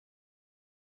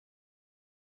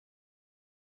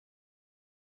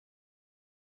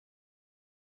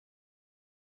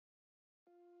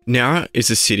Nowra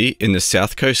is a city in the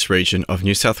South Coast region of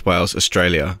New South Wales,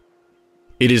 Australia.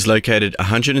 It is located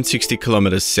 160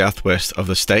 kilometres southwest of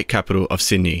the state capital of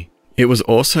Sydney. It was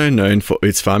also known for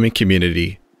its farming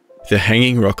community, the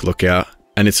Hanging Rock Lookout,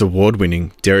 and its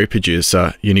award-winning dairy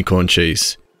producer, Unicorn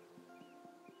Cheese.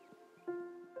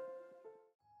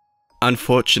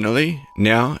 Unfortunately,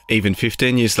 now, even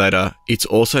 15 years later, it's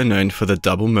also known for the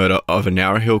double murder of a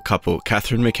Nowra Hill couple,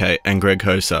 Kathryn McKay and Greg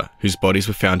Hosa, whose bodies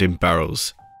were found in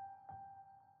barrels.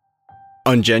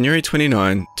 On January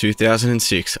 29,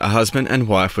 2006, a husband and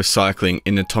wife were cycling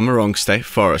in the Tomarong State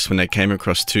Forest when they came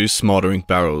across two smouldering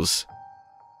barrels.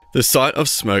 The sight of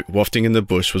smoke wafting in the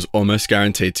bush was almost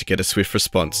guaranteed to get a swift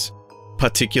response,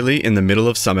 particularly in the middle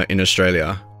of summer in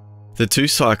Australia. The two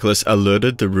cyclists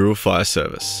alerted the Rural Fire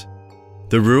Service.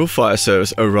 The Rural Fire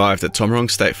Service arrived at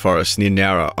Tomarong State Forest near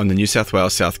Nowra on the New South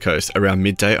Wales south coast around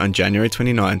midday on January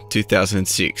 29,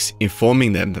 2006,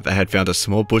 informing them that they had found a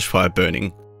small bushfire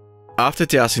burning. After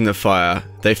dousing the fire,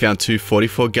 they found two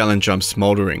 44-gallon drums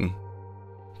smouldering.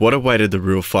 What awaited the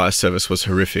Rural Fire Service was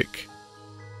horrific.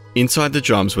 Inside the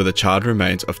drums were the charred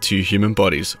remains of two human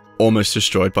bodies, almost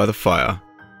destroyed by the fire.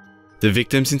 The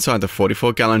victims inside the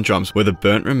 44-gallon drums were the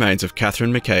burnt remains of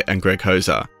Kathryn McKay and Greg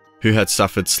Hosa, who had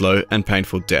suffered slow and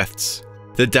painful deaths.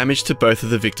 The damage to both of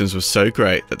the victims was so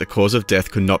great that the cause of death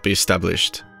could not be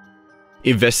established.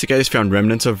 Investigators found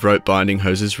remnants of rope binding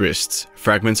Hosa's wrists,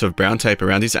 fragments of brown tape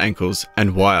around his ankles,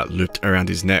 and wire looped around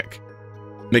his neck.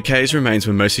 McKay's remains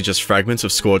were mostly just fragments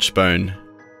of scorched bone.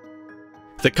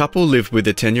 The couple lived with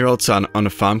their 10-year-old son on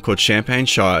a farm called Champagne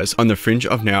Shires on the fringe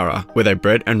of Nowra, where they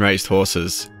bred and raised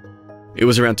horses. It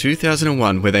was around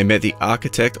 2001 where they met the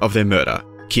architect of their murder,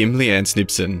 Leanne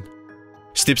Snibson.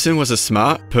 Snibson was a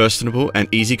smart, personable, and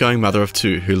easygoing mother of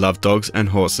two who loved dogs and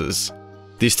horses.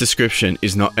 This description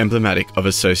is not emblematic of a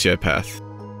sociopath.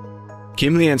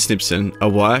 Leanne Snibson, a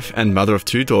wife and mother of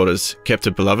two daughters, kept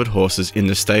her beloved horses in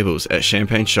the stables at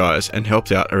Champagne Shires and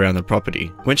helped out around the property.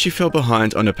 When she fell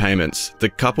behind on her payments, the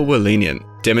couple were lenient,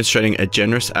 demonstrating a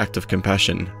generous act of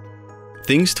compassion.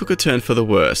 Things took a turn for the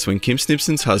worse when Kim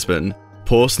Snibson's husband,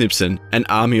 Paul Snibson, an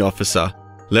army officer,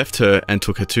 left her and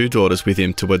took her two daughters with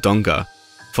him to Wodonga,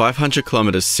 500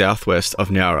 kilometres southwest of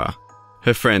Nowra.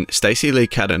 Her friend, Stacey Lee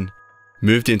Cadden,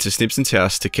 moved into Snibson's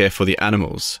house to care for the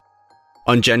animals.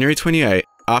 On January 28,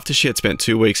 after she had spent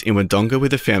 2 weeks in Wodonga with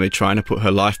the family trying to put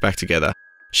her life back together,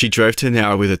 she drove to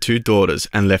Nowra with her two daughters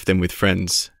and left them with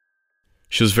friends.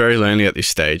 She was very lonely at this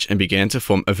stage and began to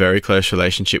form a very close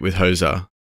relationship with Hosa.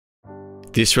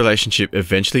 This relationship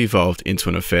eventually evolved into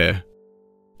an affair.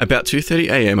 About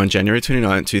 2:30 AM on January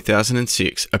 29,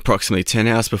 2006, approximately 10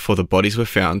 hours before the bodies were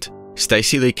found,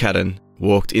 Stacey Lee Cadden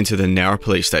walked into the Nowra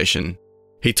police station.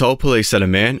 He told police that a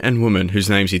man and woman whose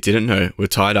names he didn't know were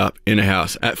tied up in a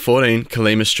house at 14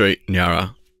 Kalima Street,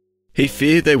 Nowra. He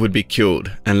feared they would be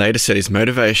killed and later said his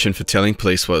motivation for telling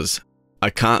police was, "I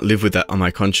can't live with that on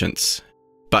my conscience."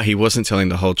 But he wasn't telling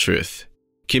the whole truth.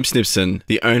 Kim Snibson,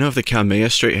 the owner of the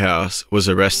Kalima Street house, was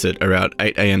arrested around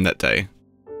 8 AM that day.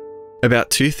 About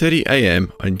 2:30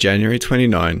 AM on January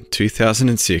 29,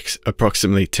 2006,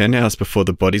 approximately 10 hours before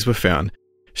the bodies were found,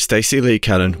 Stacey Lee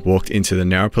Cadden walked into the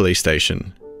Nowra police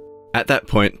station. At that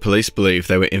point, police believed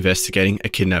they were investigating a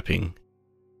kidnapping.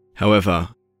 However,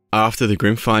 after the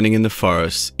grim finding in the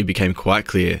forest, it became quite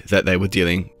clear that they were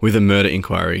dealing with a murder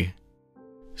inquiry.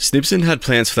 Snibson had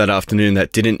plans for that afternoon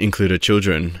that didn't include her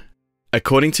children.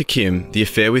 According to Kim, the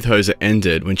affair with Hosa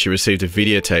ended when she received a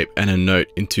videotape and a note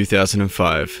in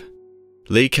 2005.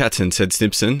 Lee Cadden said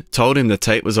Snibson told him the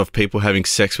tape was of people having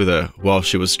sex with her while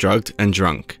she was drugged and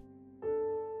drunk.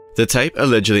 The tape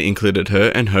allegedly included her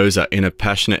and Hosa in a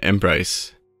passionate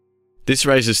embrace. This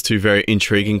raises two very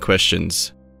intriguing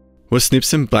questions. Was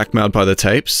Snibson blackmailed by the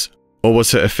tapes? Or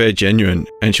was her affair genuine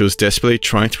and she was desperately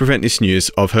trying to prevent this news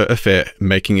of her affair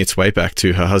making its way back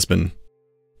to her husband?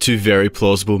 Two very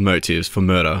plausible motives for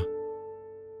murder.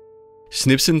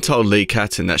 Snibson told Lee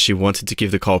Cadden that she wanted to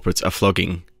give the culprits a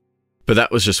flogging. But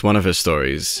that was just one of her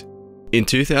stories. In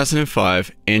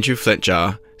 2005, Andrew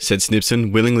Fletcher said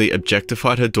Snibson willingly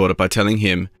objectified her daughter by telling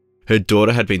him her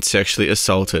daughter had been sexually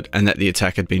assaulted and that the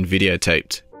attack had been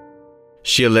videotaped.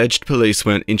 She alleged police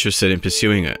weren't interested in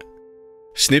pursuing it.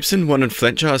 Snibson wanted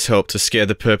Fletcher's help to scare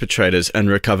the perpetrators and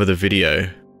recover the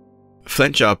video.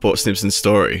 Fletcher bought Snibson's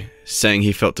story, saying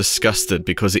he felt disgusted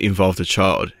because it involved a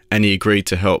child, and he agreed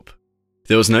to help.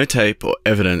 There was no tape or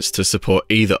evidence to support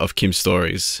either of Kim's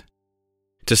stories.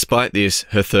 Despite this,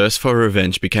 her thirst for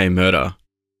revenge became murder.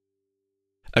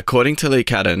 According to Lee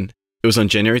Cadden, it was on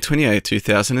January 28,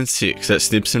 2006 that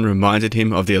Snibson reminded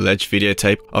him of the alleged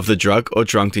videotape of the drug or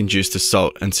drunk-induced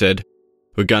assault and said,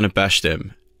 "We're gonna bash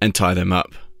them and tie them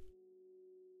up."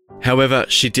 However,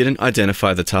 she didn't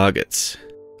identify the targets.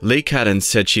 Lee Kathryn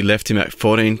said she left him at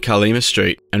 14 Kalima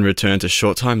Street and returned a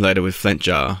short time later with Flint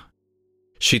Jar.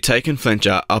 She'd taken Flint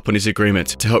Jar up on his agreement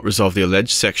to help resolve the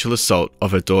alleged sexual assault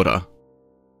of her daughter.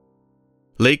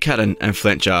 Lee Kathryn and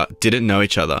Flint Jar didn't know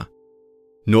each other,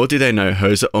 nor did they know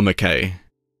Hosa or McKay,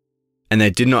 and they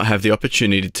did not have the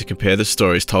opportunity to compare the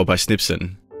stories told by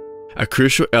Snibson, a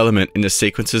crucial element in the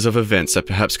sequences of events that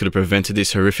perhaps could have prevented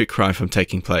this horrific crime from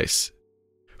taking place.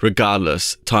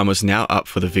 Regardless, time was now up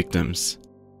for the victims.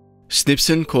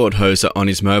 Snibson called Hosa on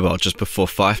his mobile just before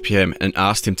 5 PM and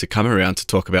asked him to come around to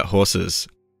talk about horses.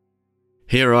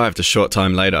 He arrived a short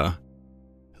time later.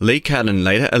 Lee Kathryn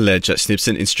later alleged that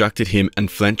Snibson instructed him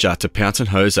and Flint Jar to pounce on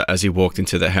Hosa as he walked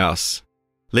into the house.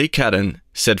 Lee Kathryn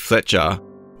said Flint Jar,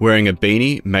 wearing a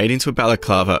beanie made into a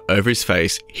balaclava over his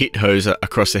face, hit Hosa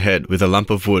across the head with a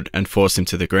lump of wood and forced him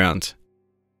to the ground.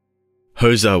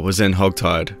 Hosa was then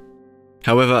hogtied.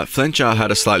 However, Flint Jar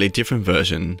had a slightly different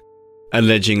version,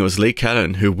 alleging it was Lee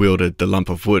Kathryn who wielded the lump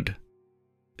of wood.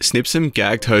 Snibson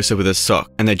gagged Hosa with a sock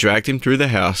and they dragged him through the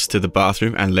house to the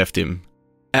bathroom and left him.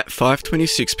 At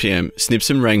 5:26 PM,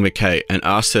 Snibson rang McKay and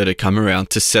asked her to come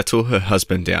around to settle her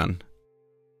husband down.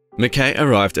 McKay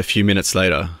arrived a few minutes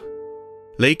later.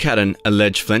 Lee Kathryn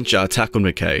alleged Flint Jar tackled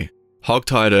McKay,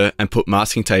 hogtied her and put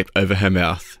masking tape over her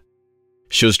mouth.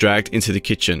 She was dragged into the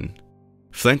kitchen.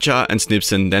 Flint Jar and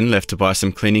Snibson then left to buy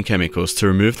some cleaning chemicals to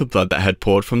remove the blood that had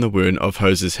poured from the wound of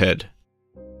Hosa's head.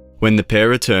 When the pair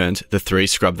returned, the three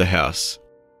scrubbed the house.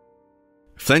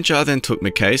 Flint Jar then took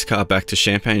McKay's car back to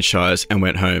Champagne Shires and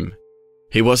went home.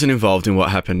 He wasn't involved in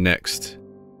what happened next.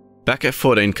 Back at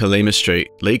 14 Kalima Street,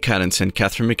 Lee Kathryn said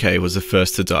Kathryn McKay was the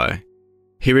first to die.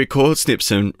 He recalled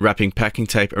Snibson wrapping packing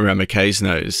tape around McKay's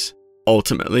nose,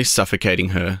 ultimately suffocating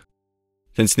her.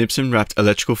 Then Snibson wrapped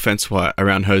electrical fence wire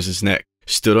around Hosa's neck,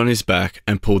 stood on his back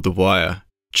and pulled the wire,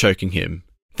 choking him.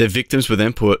 Their victims were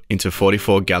then put into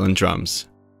 44-gallon drums.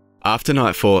 After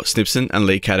nightfall, Snibson and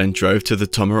Lee Kathryn drove to the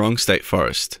Tomarong State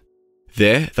Forest.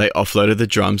 There, they offloaded the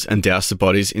drums and doused the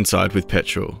bodies inside with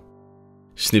petrol.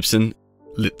 Snibson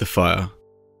lit the fire.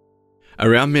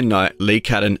 Around midnight, Lee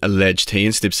Kathryn alleged he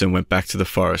and Snibson went back to the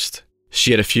forest.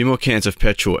 She had a few more cans of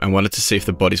petrol and wanted to see if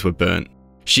the bodies were burnt.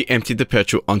 She emptied the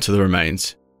petrol onto the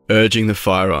remains, urging the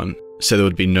fire on, so there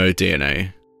would be no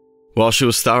DNA. While she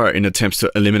was thorough in attempts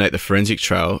to eliminate the forensic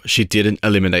trail, she didn't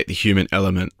eliminate the human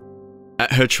element.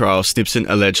 At her trial, Snibson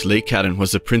alleged Lee Kathryn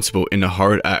was the principal in the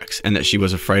horrid acts and that she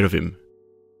was afraid of him.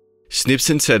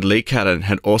 Snibson said Lee Kathryn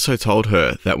had also told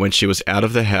her that when she was out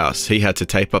of the house, he had to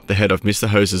tape up the head of Mr.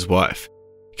 Hosa's wife,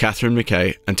 Kathryn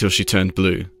McKay, until she turned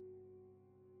blue.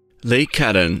 Lee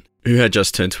Kathryn, who had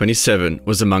just turned 27,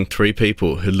 was among 3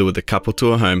 people who lured the couple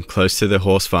to a home close to their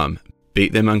horse farm,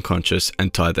 beat them unconscious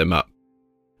and tied them up.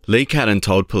 Lee Kathryn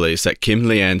told police that Kim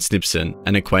Leanne Snibson,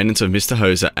 an acquaintance of Mr.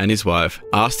 Hosa and his wife,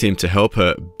 asked him to help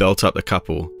her belt up the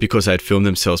couple because they had filmed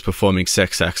themselves performing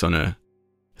sex acts on her.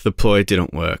 The ploy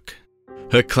didn't work.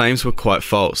 Her claims were quite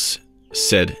false,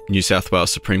 said New South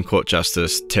Wales Supreme Court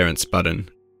Justice Terence Budden.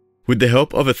 With the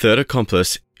help of a third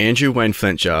accomplice, Andrew Wayne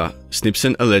Flint Jar,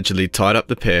 Snibson allegedly tied up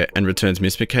the pair and returned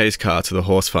Miss McKay's car to the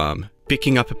horse farm,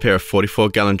 picking up a pair of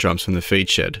 44-gallon drums from the feed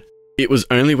shed. It was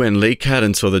only when Lee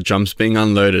Kathryn saw the drums being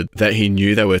unloaded that he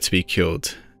knew they were to be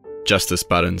killed, Justice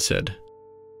Budden said.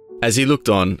 As he looked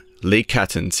on, Lee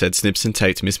Kathryn said Snibson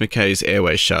taped Miss McKay's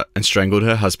airways shut and strangled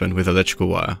her husband with electrical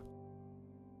wire.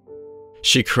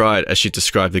 She cried as she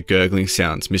described the gurgling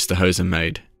sounds Mr. Hosa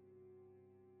made.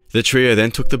 The trio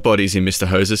then took the bodies in Mr.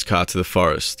 Hosa's car to the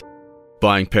forest,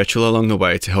 buying petrol along the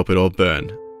way to help it all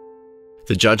burn.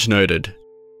 The judge noted,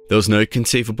 there was no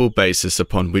conceivable basis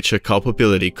upon which her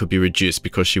culpability could be reduced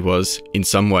because she was, in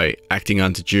some way, acting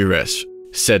under duress,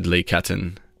 said Lee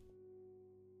Kathryn.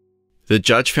 The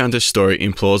judge found her story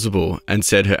implausible and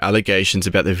said her allegations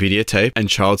about the videotape and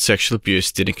child sexual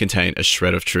abuse didn't contain a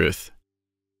shred of truth.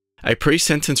 A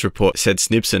pre-sentence report said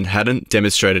Snibson hadn't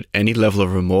demonstrated any level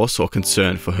of remorse or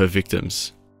concern for her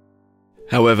victims.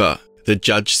 However, the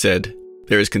judge said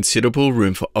there is considerable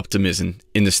room for optimism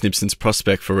in the Snibson's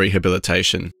prospect for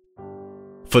rehabilitation.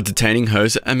 For detaining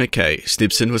Hosa and McKay,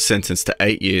 Snibson was sentenced to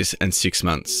 8 years and 6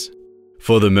 months.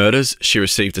 For the murders, she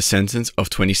received a sentence of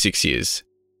 26 years.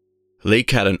 Lee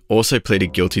Kathryn also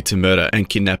pleaded guilty to murder and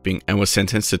kidnapping and was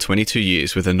sentenced to 22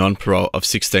 years with a non-parole of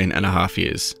 16.5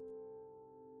 years.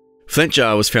 Flint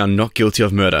Jar was found not guilty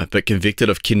of murder but convicted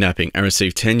of kidnapping and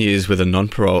received 10 years with a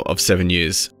non-parole of 7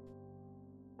 years.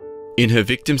 In her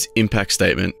victim's impact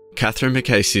statement, Kathryn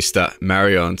McKay's sister,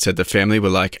 Marion, said the family were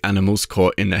like animals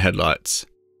caught in the headlights.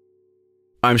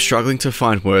 I'm struggling to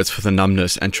find words for the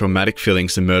numbness and traumatic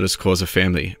feelings the murders cause a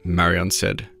family, Marion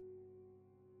said.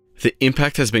 The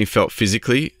impact has been felt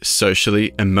physically,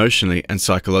 socially, emotionally, and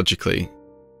psychologically.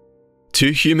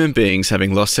 Two human beings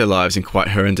having lost their lives in quite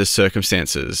horrendous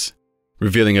circumstances,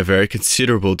 revealing a very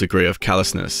considerable degree of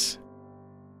callousness.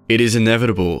 It is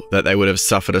inevitable that they would have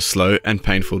suffered a slow and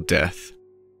painful death.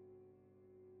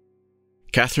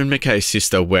 Kathryn McKay's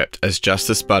sister wept as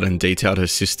Justice Budden detailed her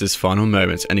sister's final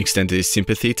moments and extended his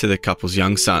sympathy to the couple's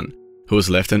young son, who was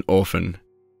left an orphan.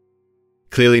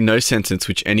 Clearly no sentence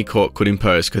which any court could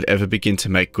impose could ever begin to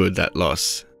make good that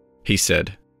loss, he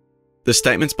said. The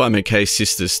statements by McKay's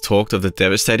sisters talked of the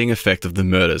devastating effect of the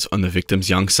murders on the victim's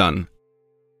young son.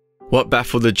 What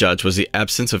baffled the judge was the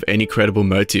absence of any credible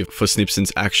motive for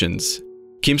Snibson's actions.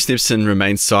 Kim Snibson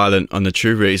remained silent on the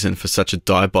true reason for such a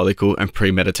diabolical and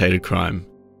premeditated crime.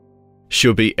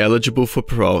 She'll be eligible for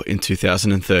parole in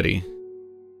 2030.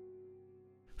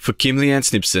 For Kim Leanne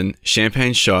Snibson,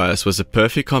 Champagne Shires was a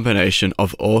perfect combination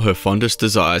of all her fondest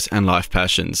desires and life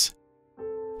passions.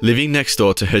 Living next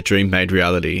door to her dream made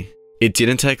reality. It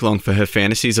didn't take long for her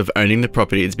fantasies of owning the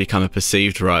property to become a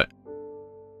perceived right.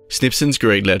 Snibson's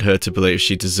greed led her to believe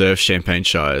she deserved Champagne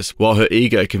Shires, while her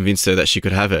ego convinced her that she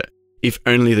could have it, if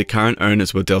only the current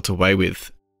owners were dealt away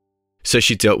with. So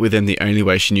she dealt with them the only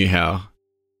way she knew how.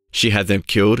 She had them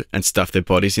killed and stuffed their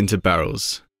bodies into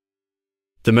barrels.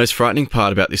 The most frightening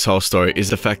part about this whole story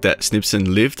is the fact that Snibson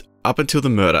lived, up until the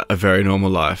murder, a very normal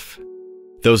life.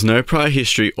 There was no prior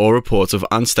history or reports of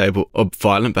unstable or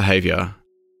violent behaviour.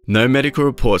 No medical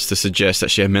reports to suggest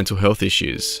that she had mental health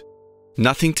issues.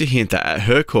 Nothing to hint that at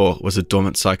her core was a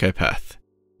dormant psychopath.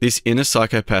 This inner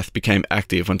psychopath became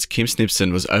active once Kim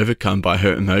Snibson was overcome by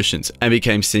her emotions and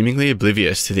became seemingly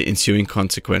oblivious to the ensuing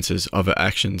consequences of her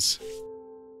actions.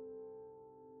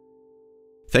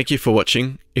 Thank you for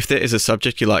watching. If there is a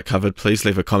subject you like covered, please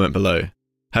leave a comment below.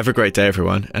 Have a great day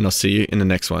everyone, and I'll see you in the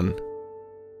next one.